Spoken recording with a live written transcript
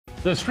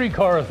The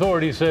Streetcar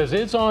Authority says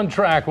it's on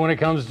track when it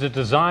comes to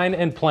design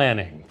and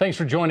planning. Thanks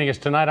for joining us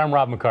tonight. I'm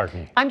Rob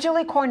McCartney. I'm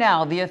Julie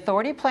Cornell. The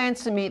authority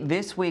plans to meet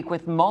this week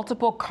with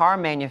multiple car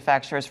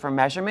manufacturers for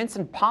measurements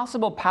and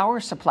possible power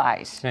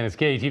supplies. And as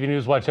KETV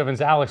News Watch 7's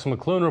Alex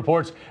McClune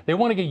reports, they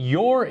want to get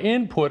your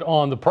input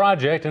on the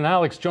project. And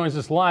Alex joins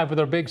us live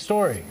with our big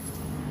story.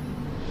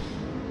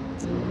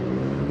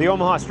 The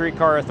Omaha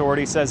Streetcar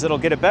Authority says it'll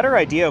get a better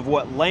idea of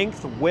what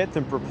length, width,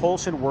 and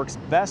propulsion works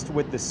best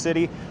with the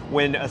city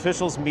when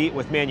officials meet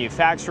with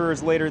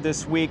manufacturers later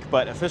this week.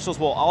 But officials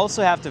will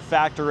also have to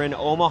factor in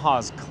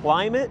Omaha's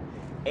climate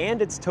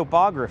and its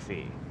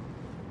topography.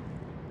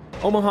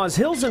 Omaha's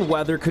hills and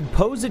weather could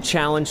pose a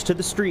challenge to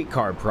the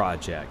streetcar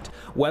project.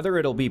 Whether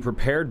it'll be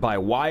prepared by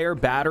wire,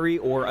 battery,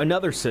 or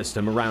another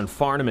system around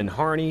Farnham and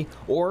Harney,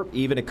 or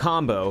even a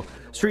combo,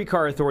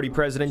 Streetcar Authority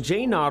President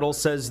Jay Noddle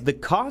says the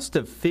cost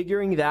of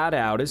figuring that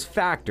out is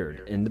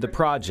factored into the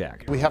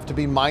project. We have to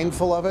be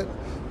mindful of it,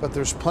 but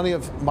there's plenty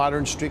of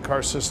modern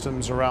streetcar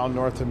systems around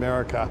North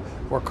America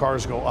where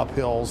cars go up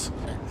hills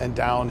and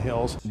down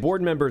hills.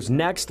 Board members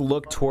next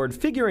look toward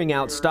figuring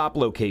out stop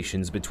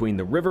locations between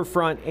the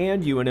riverfront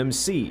and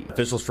UNMC.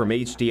 Officials from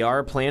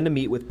HDR plan to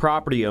meet with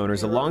property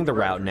owners along the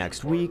route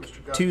next week,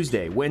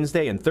 Tuesday,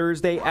 Wednesday, and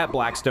Thursday at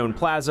Blackstone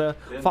Plaza,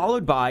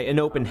 followed by an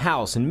open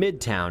house in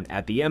Midtown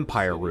at the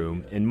Empire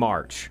Room in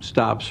March.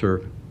 Stops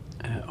are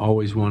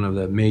always one of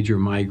the major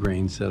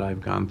migraines that I've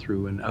gone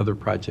through in other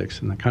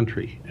projects in the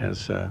country,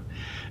 as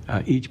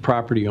each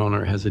property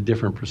owner has a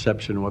different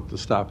perception of what the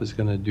stop is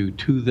going to do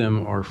to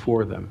them or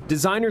for them.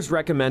 Designers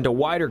recommend a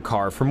wider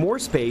car for more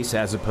space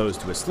as opposed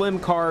to a slim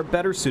car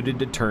better suited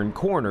to turn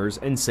corners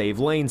and save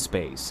lane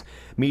space.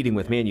 Meeting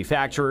with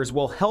manufacturers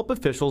will help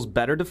officials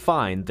better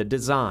define the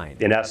design.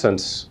 In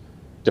essence,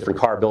 different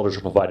car builders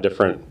will provide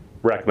different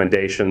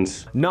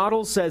recommendations.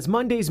 Noddle says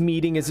Monday's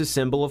meeting is a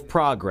symbol of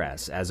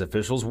progress as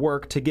officials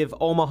work to give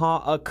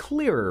Omaha a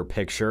clearer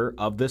picture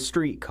of the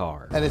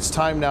streetcar. And it's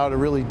time now to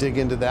really dig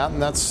into that,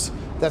 and that's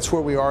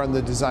where we are in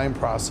the design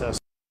process.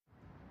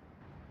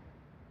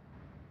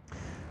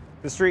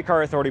 The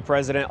Streetcar Authority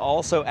president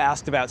also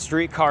asked about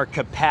streetcar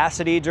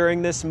capacity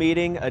during this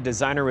meeting. A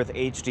designer with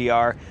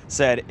HDR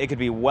said it could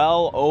be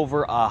well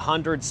over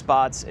 100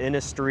 spots in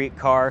a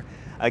streetcar.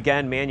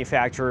 Again,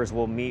 manufacturers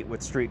will meet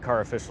with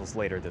streetcar officials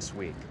later this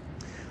week.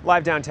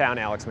 Live downtown,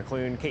 Alex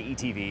McClune,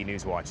 KETV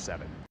News Watch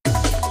 7.